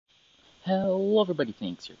Hello everybody,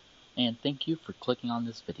 Phoenix here, and thank you for clicking on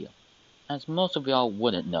this video. As most of y'all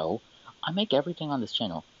wouldn't know, I make everything on this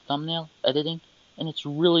channel, thumbnail, editing, and it's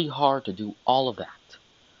really hard to do all of that.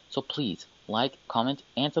 So please, like, comment,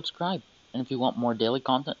 and subscribe. And if you want more daily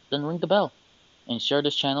content, then ring the bell. And share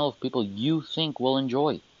this channel with people you think will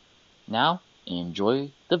enjoy. Now,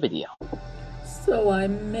 enjoy the video. So I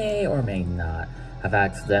may or may not have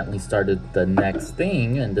accidentally started the next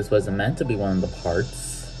thing, and this wasn't meant to be one of the parts.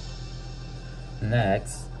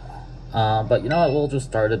 Next. But you know what, we'll just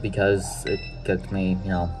start it because it gets me,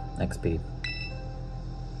 XP.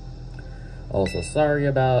 Also, sorry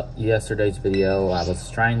about yesterday's video. I was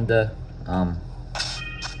trying to,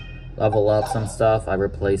 level up some stuff. I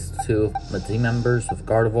replaced 2 of my team members with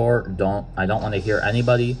Gardevoir. I don't want to hear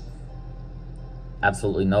anybody.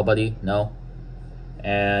 Absolutely nobody, no.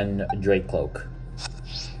 And Drake Cloak.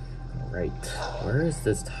 Right, where is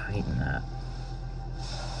this Titan at?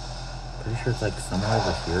 Pretty sure it's like somewhere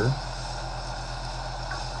over here.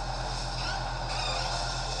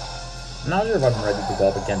 I'm not sure if I'm ready to go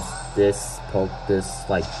up against this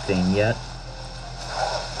thing yet.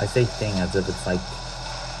 I say thing as if it's like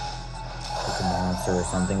a monster or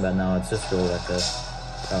something, but no, it's just really like a...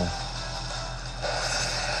 Oh.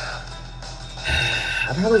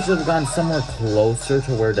 I probably should have gone somewhere closer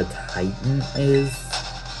to where the Titan is.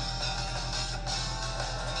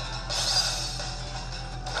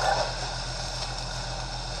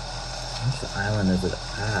 Which island is it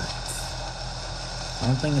at? I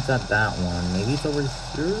don't think it's at that one. Maybe it's over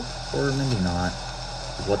here? Or maybe not.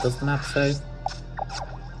 What does the map say?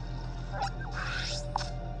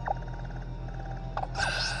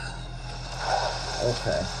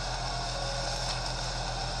 Okay.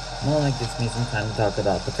 Well, that gives me some time to talk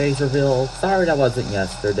about the face reveal. Sorry that wasn't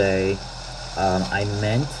yesterday. I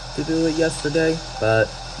meant to do it yesterday, but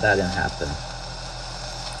that didn't happen.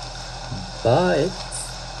 But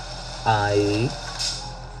I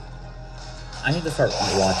need to start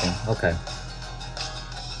watching. Okay.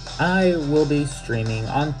 I will be streaming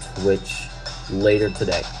on Twitch later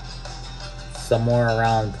today. Somewhere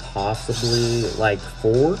around possibly like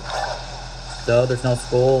 4. So there's no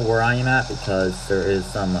school where I am at because there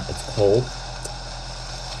is it's cold.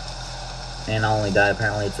 And not only that,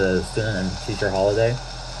 apparently it's a student and teacher holiday.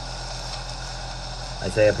 I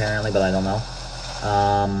say apparently, but I don't know.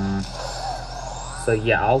 So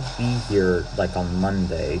yeah, I'll be here like on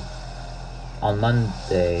Monday. On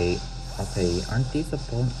Monday, okay, aren't these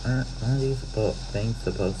things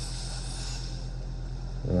supposed?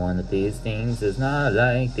 One of these things is not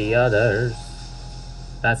like the others.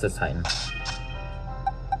 That's a Titan.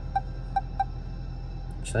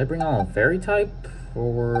 Should I bring on a fairy type?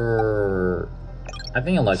 Or... I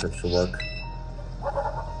think electric should work.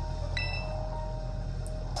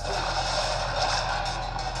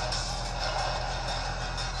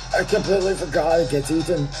 I completely forgot it gets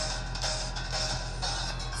eaten.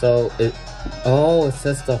 So, oh, it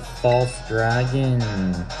says the false dragon.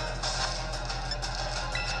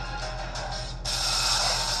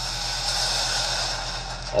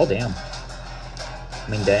 Oh, damn. I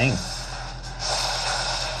mean, dang.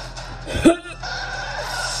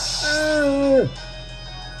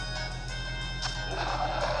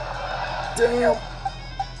 Damn.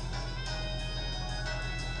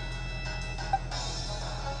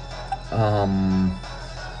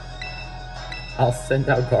 I'll send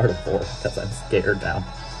out Gardevoir because I'm scared now.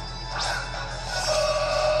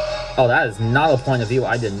 Oh, that is not a point of view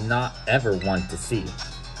I did not ever want to see.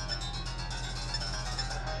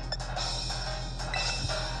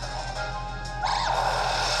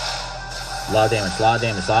 A lot of damage, a lot of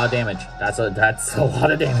damage, a lot of damage. That's a lot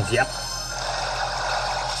of damage, yep.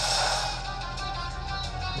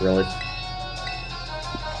 Really?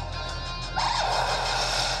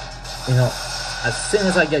 You know, as soon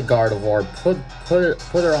as I get Gardevoir, put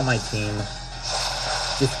her on my team.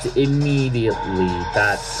 Just immediately,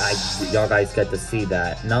 y'all guys get to see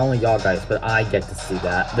that. Not only y'all guys, but I get to see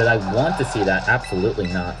that. Did I want to see that? Absolutely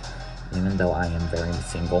not. Even though I am very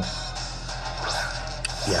single.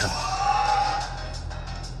 Yeah.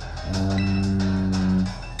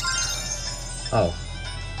 Oh.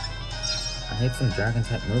 I hate some dragon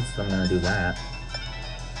type moves, so I'm gonna do that.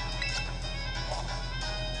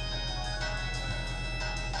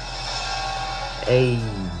 Hey,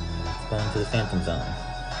 going to the Phantom Zone.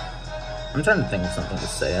 I'm trying to think of something to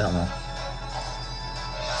say, I don't know.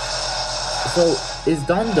 So, is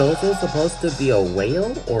Dondozo supposed to be a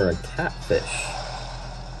whale or a catfish?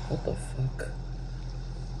 What the fuck?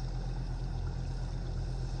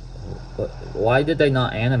 Why did they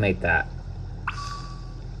not animate that?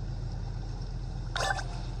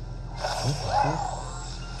 What the fuck?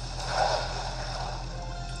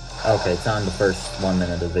 Okay, it's on the first 1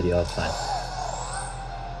 minute of the video, it's fine.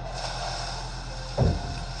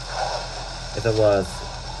 If it was,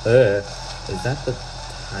 is that the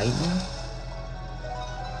Titan?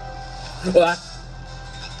 What?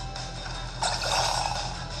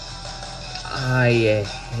 I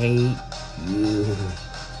hate you.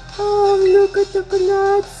 Oh, look at the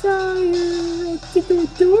glad sire. It's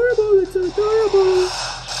adorable, it's adorable.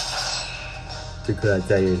 The glad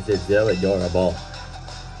sire is so adorable.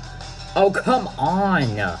 Oh, come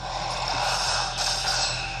on.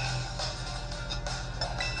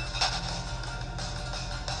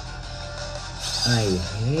 I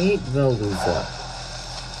hate Veluza.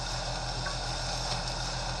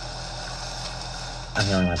 I'm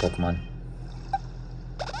healing my Pokemon.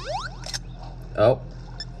 Oh,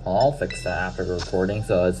 I'll fix that after the recording,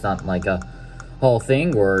 so it's not like a whole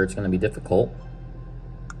thing where it's going to be difficult.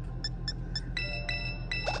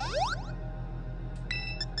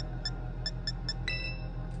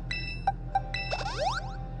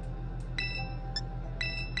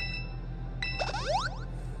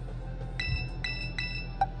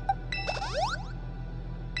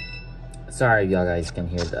 Sorry if y'all guys can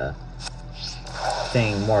hear the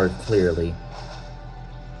thing more clearly.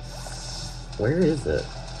 Where is it?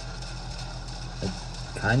 It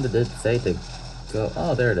kinda did say to go.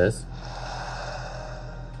 Oh, there it is.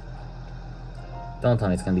 Don't tell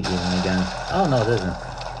me it's gonna be eating again. Oh, no, it isn't.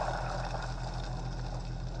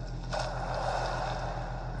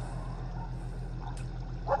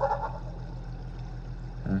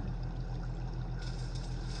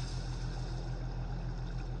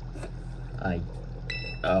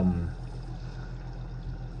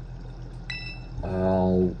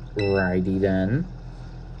 Alrighty then.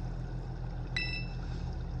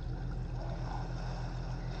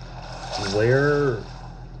 Where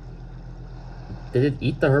did it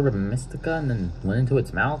eat the Herba Mystica and then went into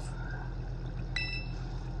its mouth?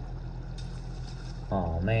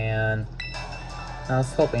 Oh man, I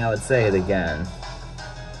was hoping I would say it again.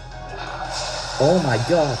 Oh my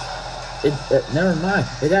gosh, never mind,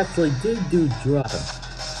 it actually did do drop him.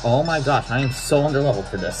 Oh my gosh, I am so underleveled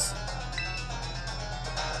for this.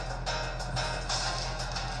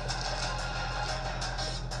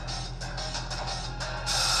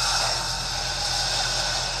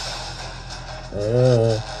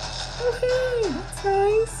 Okay, that's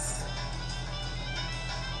nice.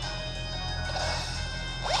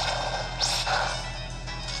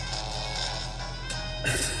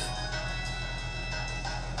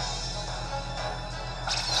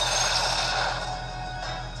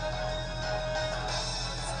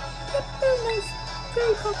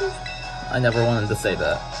 I never wanted to say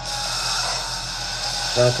that.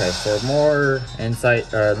 Okay, for more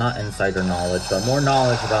insight, not insider knowledge, but more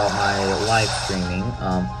knowledge about my live streaming,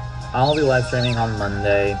 I'll be live streaming on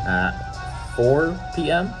Monday at 4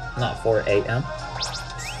 p.m., not 4 a.m.,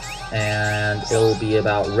 and it'll be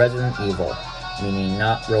about Resident Evil, meaning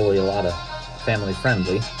not really a lot of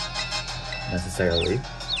family-friendly, necessarily,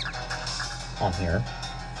 on here,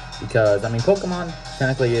 because, I mean, Pokemon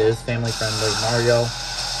technically is family-friendly, Mario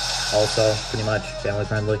also pretty much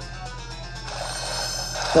family-friendly.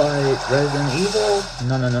 But Resident Evil,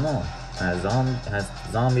 no. Has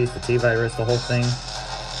zombies, the T-virus, the whole thing.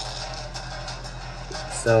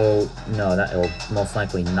 So, no, that will most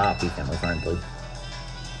likely not be family friendly.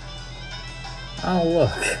 Oh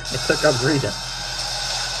look, it took up Regent.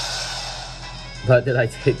 But did I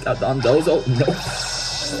take out Dondozo? Nope.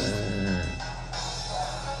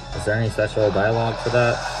 Is there any special dialogue for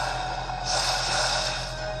that?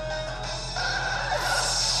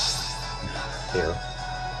 Here.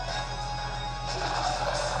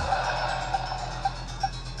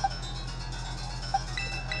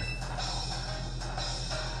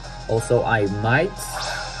 Also, I might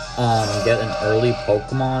get an early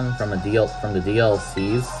Pokemon from the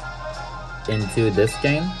DLCs into this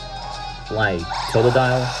game, like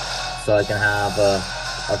Totodile, so I can have a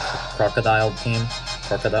Crocodile team,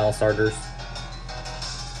 Crocodile starters.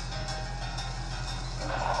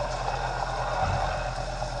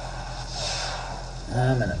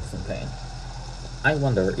 I'm in some pain. I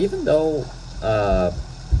wonder, even though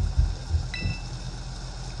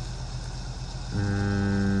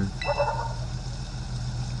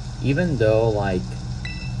like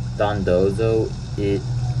Dondozo,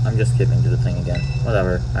 I'm just skipping to the thing again.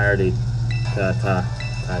 Whatever. I already got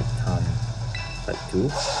Titan like 2.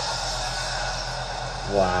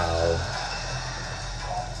 Wow.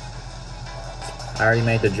 I already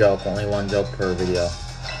made the joke. Only one joke per video.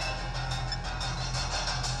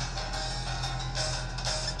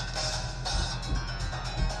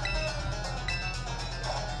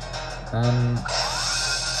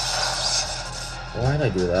 Why did I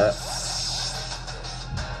do that?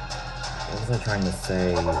 What was I trying to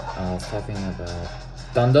say? I was talking about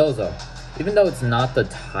Dondozo. Even though it's not the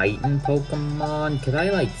Titan Pokemon, can I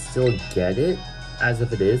like still get it as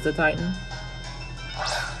if it is the Titan?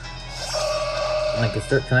 Like,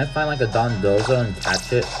 can I find like a Dondozo and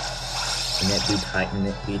catch it? And it be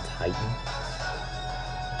Titan,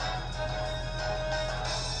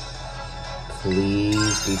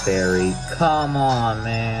 Please be fairy. Come on,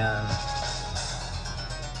 man.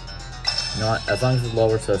 You know what? As long as it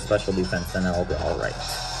lowers to a special defense, then it'll be alright.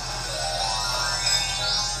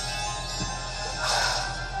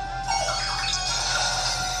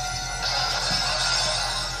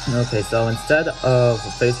 Okay, so instead of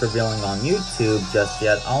face revealing on YouTube just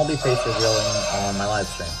yet, I'll be face revealing on my live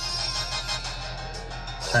stream.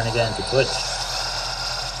 Trying to get into Twitch.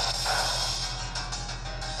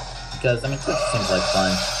 Because, I mean, Twitch seems like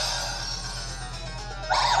fun.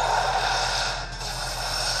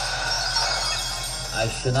 I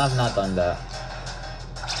should have not done that.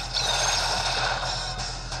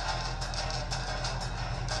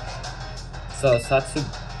 So,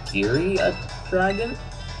 Tatsugiri a dragon?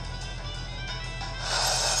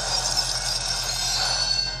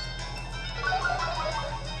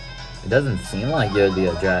 It doesn't seem like it would be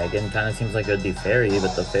a dragon. Kind of seems like it would be fairy,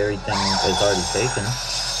 but the fairy thing is already taken.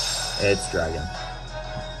 It's dragon.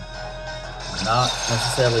 Not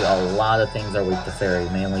necessarily a lot of things are weak to fairy.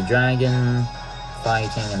 Mainly dragon,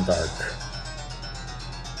 fighting, and dark.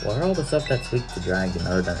 What are all the stuff that's weak to dragon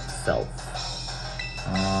other than itself?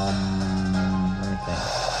 Let me think.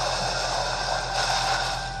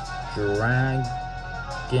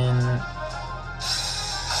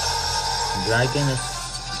 Dragon is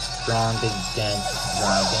strong against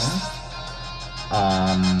dragon.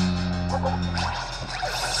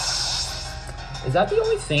 Is that the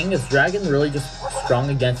only thing? Is dragon really just strong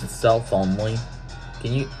against itself only?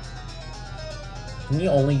 Can you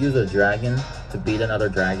only use a dragon to beat another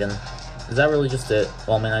dragon? Is that really just it?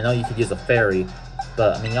 Well, I mean, I know you could use a fairy,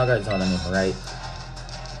 but I mean, y'all guys know what I mean, right?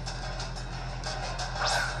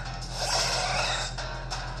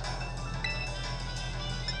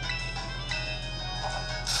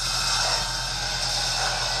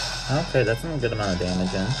 Okay, that's a good amount of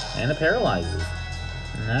damage in. And it paralyzes.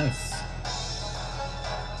 Nice.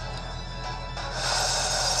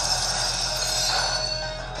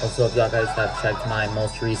 Also, if y'all guys have checked my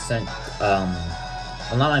most recent, well,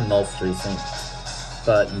 not my most recent,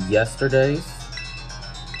 but yesterday's,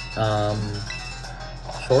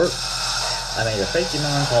 short, I made a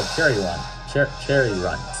Pokemon called Cherry Runt. Cherry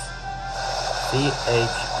Runt.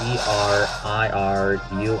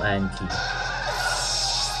 Cherryrunt.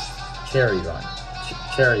 Cherry Runt.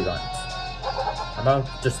 Cherry Runt. How about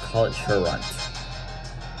just call it Runt?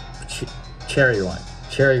 Cherry Runt.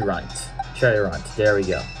 Cherry Runt. Cherry Runt. There we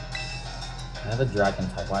go. I have a dragon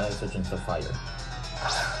type. Why did I switch into fire?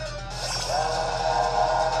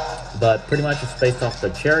 But pretty much it's based off the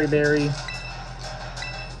cherry berry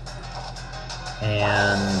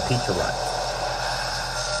and Peach Runt.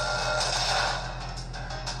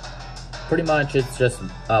 Pretty much it's just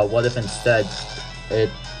what if instead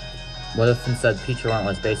Peach Runt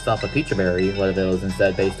was based off a peach berry? What if it was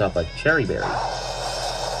instead based off a cherry berry?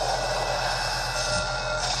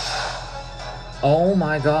 Oh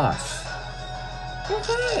my gosh.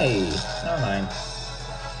 Okay. Never mind.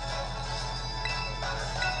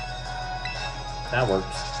 That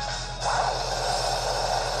works.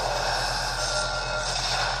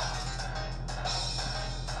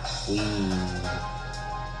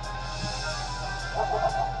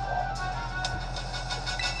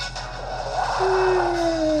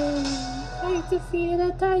 I defeated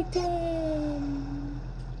a Titan.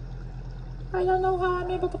 I don't know how I'm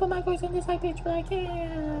able to put my voice on this high pitch, but I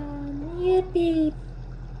can. Yippee.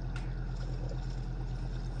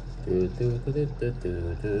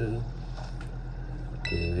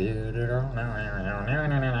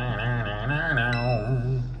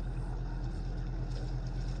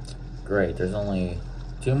 Great, there's only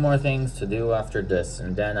 2 more things to do after this,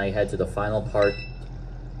 and then I head to the final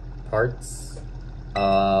parts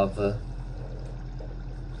of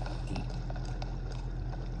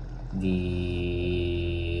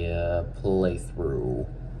the playthrough.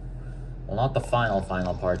 Well, not the final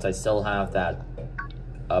parts. I still have that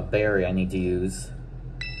berry I need to use.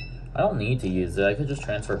 I don't need to use it. I could just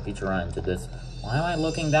transfer Pichura into this. Why am I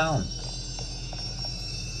looking down?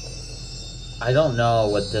 I don't know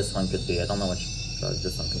what this one could be. I don't know which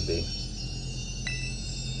this one could be.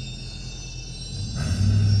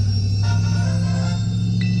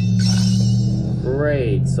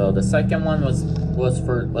 Great. So the second one was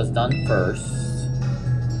done first.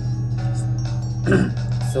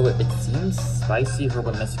 So it seems spicy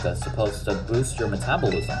herba mystica is supposed to boost your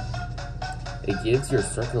metabolism. It gives your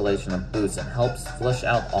circulation a boost and helps flush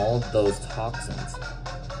out all of those toxins,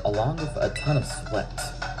 along with a ton of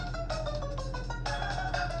sweat.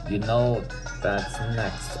 You know that's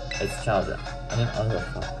next. It's chowder. And then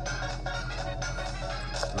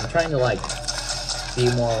I'm trying to like be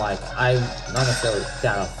more like, I'm not necessarily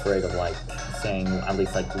that afraid of like saying at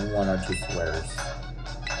least like 1 or 2 swears.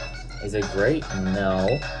 Is it great?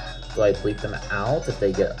 No. Do I bleep them out if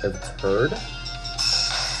they get if it's heard?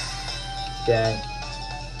 Then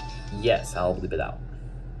yes, I'll bleep it out.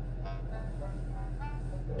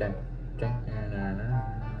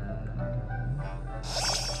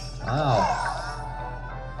 Wow.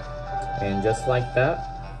 And just like that,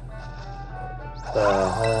 the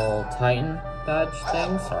whole Titan badge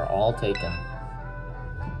things are all taken.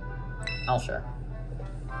 I'll share.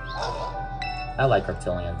 I like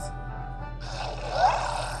reptilians.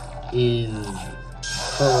 Is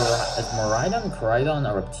Miraidon and Koraidon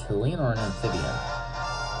a reptilian or an amphibian?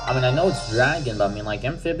 I mean, I know it's dragon, but I mean, like,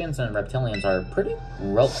 amphibians and reptilians are pretty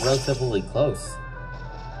relatively close.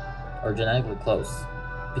 Or genetically close.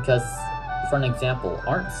 Because, for an example,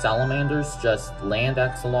 aren't salamanders just land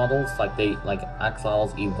axolotls? Like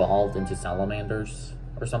axolotls evolved into salamanders?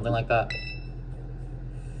 Or something like that?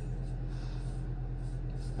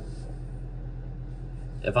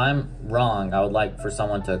 If I'm wrong, I would like for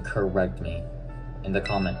someone to correct me in the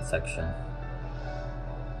comment section.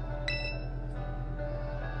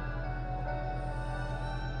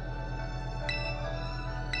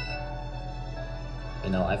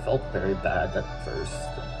 You know, I felt very bad at first.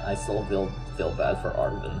 I still feel bad for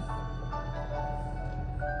Arvin.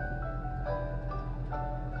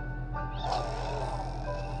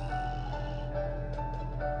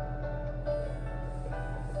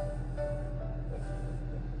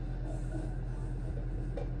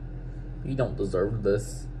 You don't deserve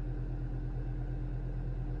this.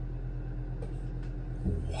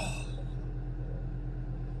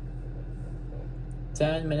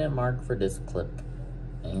 10-minute mark for this clip.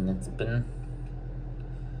 And it's been...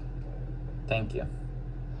 Thank you.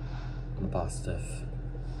 I'm positive.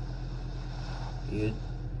 You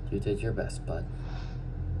did your best, bud.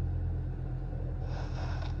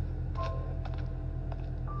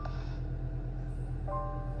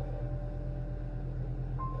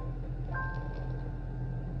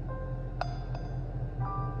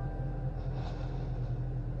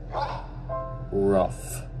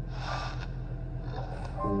 Rough.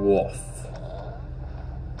 Woof.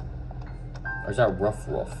 Or is that rough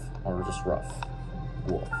woof? Or just rough?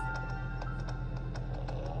 Woof.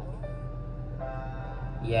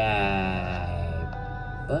 Yeah,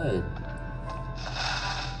 bud.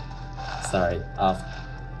 Sorry, off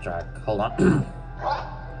track. Hold on.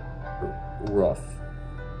 Rough.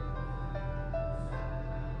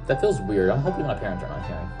 That feels weird. I'm hoping my parents are not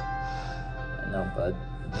hearing. I know, bud.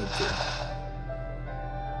 Me too.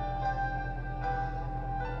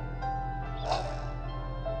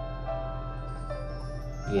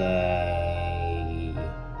 Yay.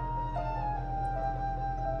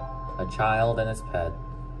 A child and his pet.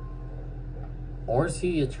 Or is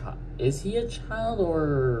he a child? Is he a child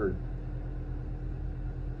or...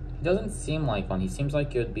 He doesn't seem like one. He seems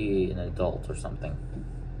like he would be an adult or something.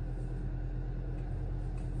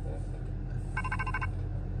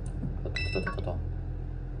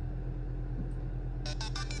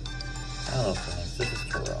 Hello, Phoenix. This is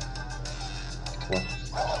Toro. What?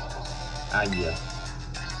 Ah, yeah.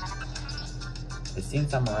 It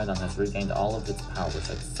seems that Miraidon has regained all of its powers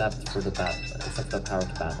except the power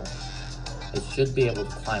to battle. It should be able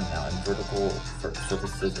to climb now, and vertical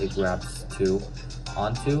surfaces it grabs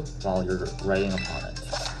onto while you're riding upon it.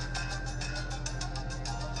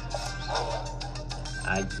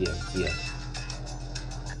 Yeah.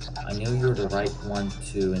 I knew you were the right one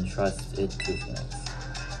to entrust it to, Phoenix.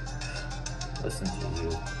 Listen to you.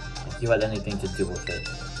 If you had anything to do with it.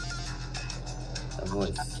 That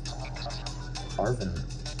voice. Arvin,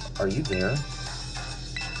 are you there?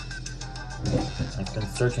 I've been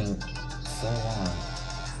searching so long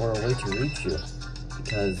for a way to reach you,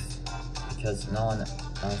 because no one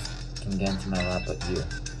else can get into my lab but you.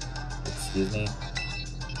 Excuse me?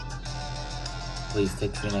 Please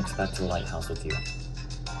take Phoenix back to the lighthouse with you.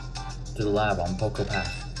 To the lab on Poco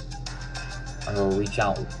Path. I will reach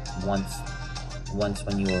out once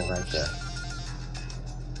when you are right there.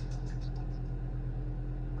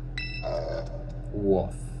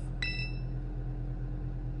 Woof.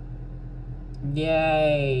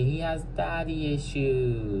 Yay, he has daddy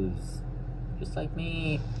issues. Just like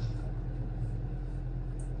me.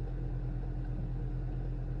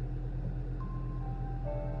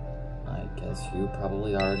 guess you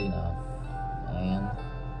probably already know.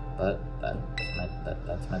 But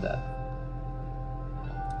that's my dad.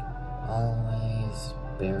 Always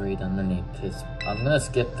buried underneath his... I'm gonna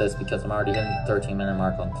skip this because I'm already hitting the 13-minute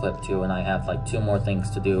mark on clip 2, and I have like 2 more things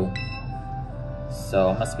to do. So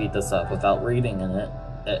I'm gonna speed this up without reading in it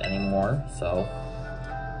anymore. So,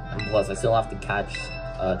 and plus I still have to catch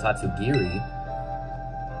Tatsugiri.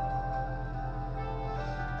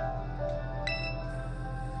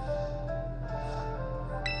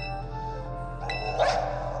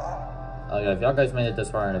 Oh yeah, if y'all guys made it this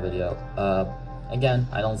far in the video, again,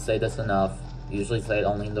 I don't say this enough. Usually say it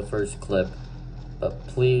only in the first clip, but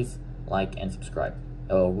please like and subscribe.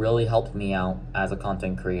 It will really help me out as a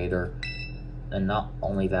content creator. And not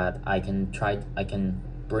only that, I can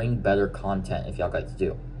bring better content if y'all guys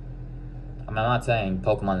do. I mean, I'm not saying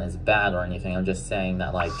Pokemon is bad or anything, I'm just saying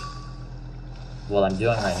that, like, what I'm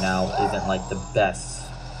doing right now isn't, like, the best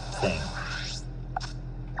thing.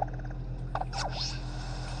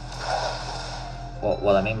 Well,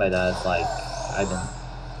 what I mean by that is, like, I've been,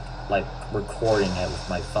 like, recording it with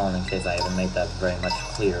my phone in case I haven't made that very much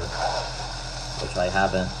clear. Which I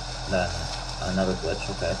haven't. Then another glitch,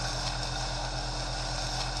 okay.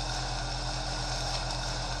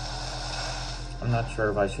 I'm not sure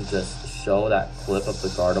if I should just show that clip of the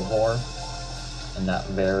Gardevoir in that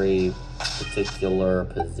very particular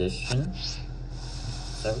position.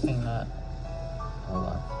 Is everything not... Hold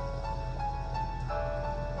on.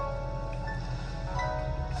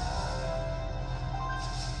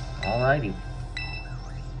 Alrighty.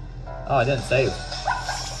 Oh, I didn't save.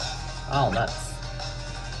 Oh, nuts.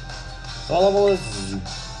 What level is...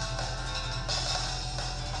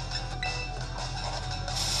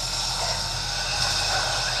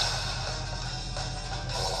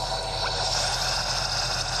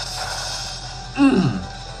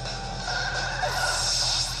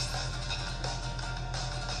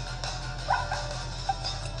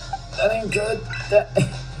 That ain't good.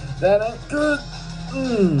 That ain't good.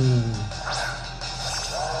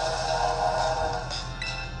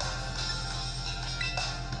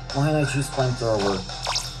 Why did I choose flamethrower?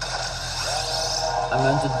 I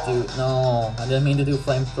meant to do... No, I didn't mean to do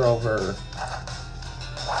flamethrower.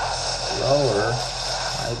 Lower.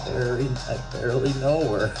 I barely know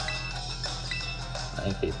her. I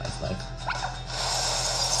hate my snipe.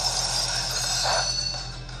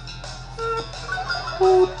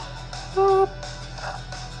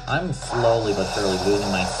 I'm slowly but surely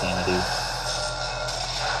losing my sanity.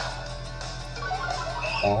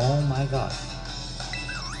 Oh my god.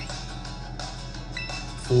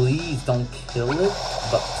 Please don't kill it,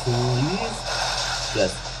 but please.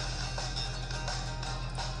 Yes.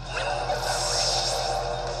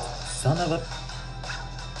 Son of a...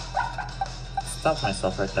 Stop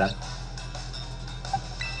myself right there.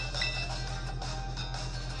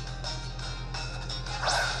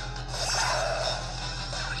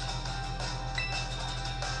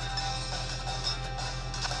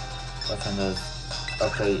 Question is,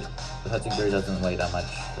 okay, the Tatsugiri doesn't weigh that much.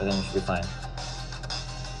 I think it should be fine.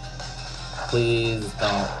 Please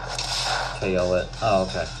don't KO it. Oh,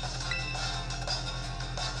 okay.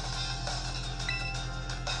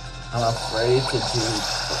 I'm afraid to do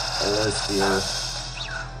the Air Spear.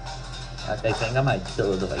 I think I might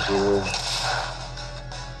kill it if I do.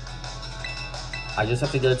 I just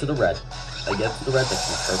have to get it to the red. If I get it to the red, that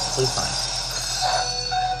should be perfectly fine.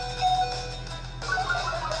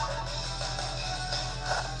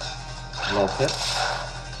 Low kick.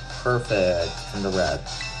 Perfect. In the red.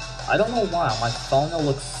 I don't know why. My phone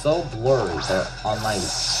looks so blurry that on my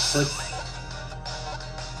Switch.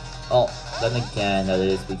 Oh, then again, that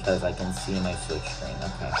is because I can see my Switch screen.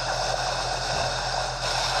 Okay.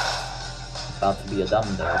 About to be a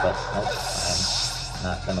dumb there, but nope. I'm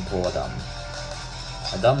not gonna pull a dumb.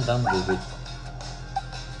 A dumb baby.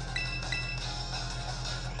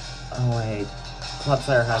 Oh wait.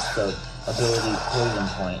 Clodsire has the ability Poison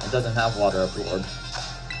Point. It doesn't have Water Absorb.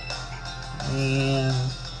 And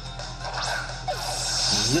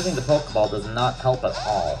using the Pokeball does not help at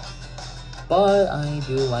all. But I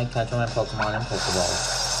do like catching my Pokemon in Pokeballs.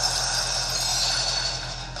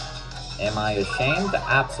 Am I ashamed?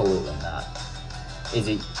 Absolutely not. Is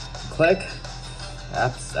it quick?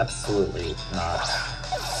 Absolutely not.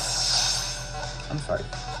 I'm sorry.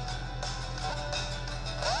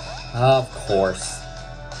 Of course.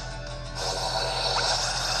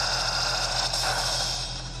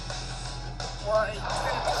 Why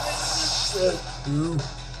can't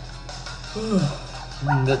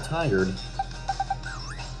I'm a bit tired.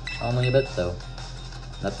 Only a bit though.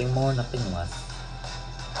 Nothing more, nothing less.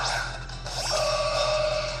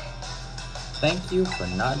 Thank you for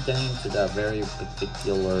not getting to that very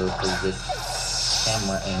particular position,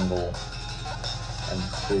 camera angle, and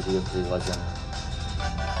previously wasn't.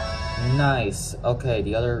 Nice. Okay,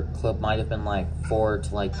 the other clip might have been like 4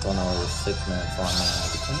 to like, I don't know, 6 minutes long,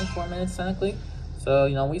 maybe 24 minutes technically. So,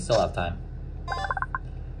 you know, we still have time.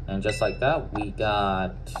 And just like that, we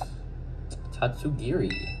got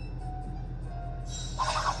Tatsugiri.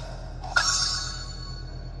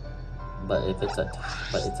 But it's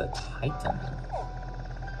a Titan.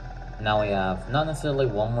 Now we have not necessarily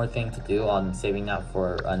one more thing to do. I'm saving that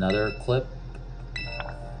for another clip.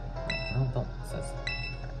 No, don't.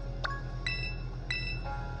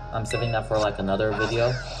 I'm saving that for like another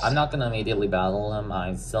video. I'm not gonna immediately battle him.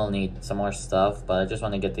 I still need some more stuff, but I just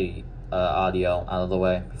want to get the audio out of the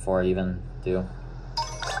way before I even do.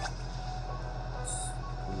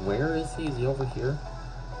 Where is he? Is he over here?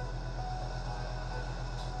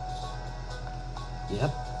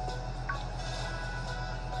 Yep.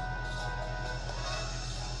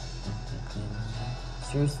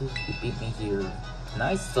 Seriously, he beat me here. And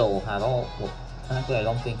I still had all. Well, technically, I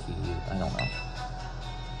don't think he. I don't know.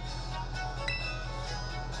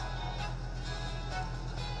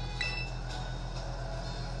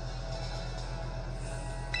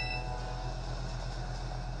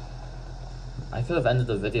 I could have ended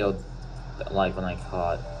the video like when I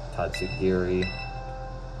caught Tatsugiri,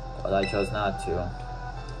 but I chose not to.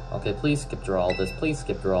 Okay, please skip through all this. Please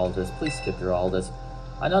skip through all this. Please skip through all this.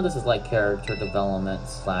 I know this is like character development /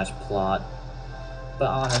 plot, but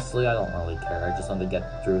honestly, I don't really care. I just want to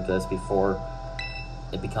get through this before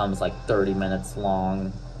it becomes like 30 minutes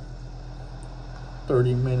long.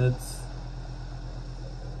 30 minutes.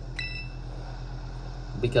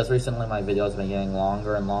 Because recently my videos have been getting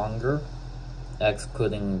longer and longer,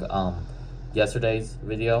 excluding yesterday's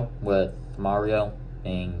video with Mario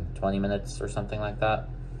being 20 minutes or something like that.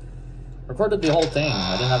 Recorded the whole thing.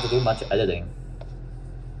 I didn't have to do much editing.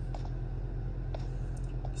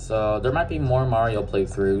 So there might be more Mario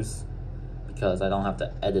playthroughs because I don't have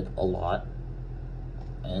to edit a lot.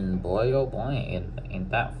 And boy, oh boy, ain't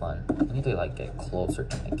that fun. I need to like get closer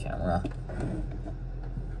to my camera.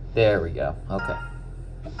 There we go. Okay.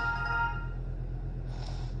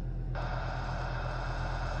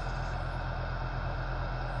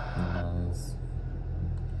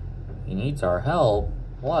 He needs our help.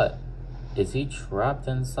 What? Is he trapped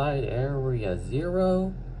inside Area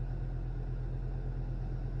 0?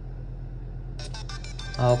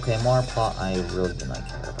 Okay, more plot I really do not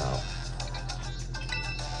care about.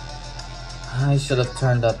 I should have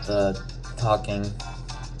turned up the talking.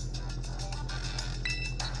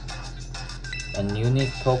 And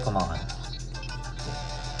unique Pokemon.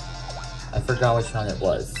 I forgot which one it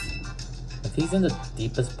was. If he's in the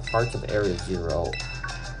deepest parts of Area 0,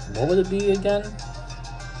 what would it be again?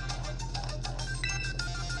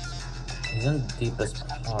 He's in the deepest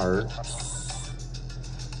parts.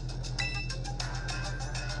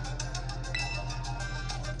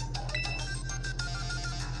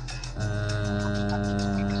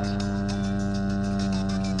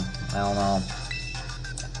 I don't know.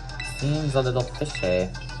 Seems a little fishy.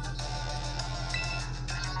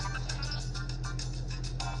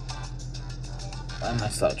 Why am I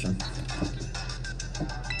searching?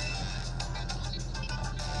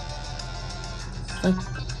 I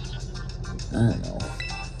don't know.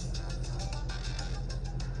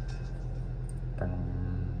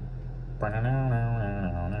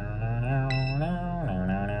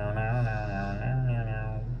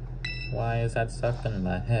 Why is that stuck in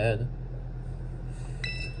my head?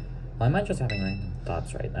 Why am I just having random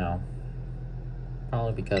thoughts right now?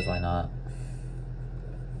 Probably because why not?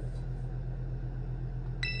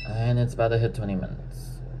 And it's about to hit 20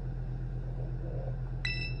 minutes.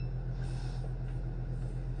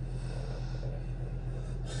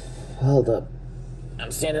 Hold up.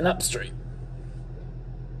 I'm standing up straight.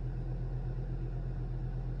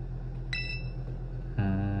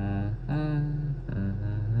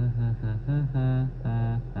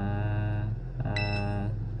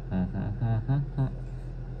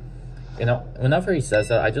 You know, whenever he says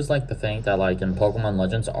that, I just like to think that, like, in Pokemon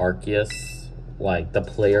Legends Arceus, like, the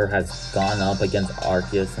player has gone up against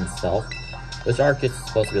Arceus himself, which Arceus is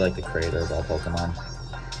supposed to be, like, the creator of all Pokemon.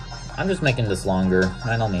 I'm just making this longer.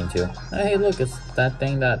 I don't mean to. Hey, look, it's that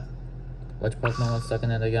thing that... Which Pokemon was stuck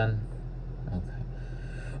in it again? Okay.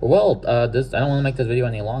 Well, I don't want to make this video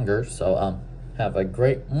any longer, so, have a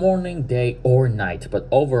great morning, day, or night. But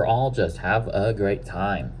overall, just have a great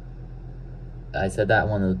time. I said that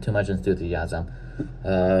one with too much enthusiasm.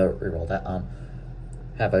 Reroll that.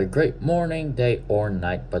 Have a great morning, day, or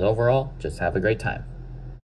night. But overall, just have a great time.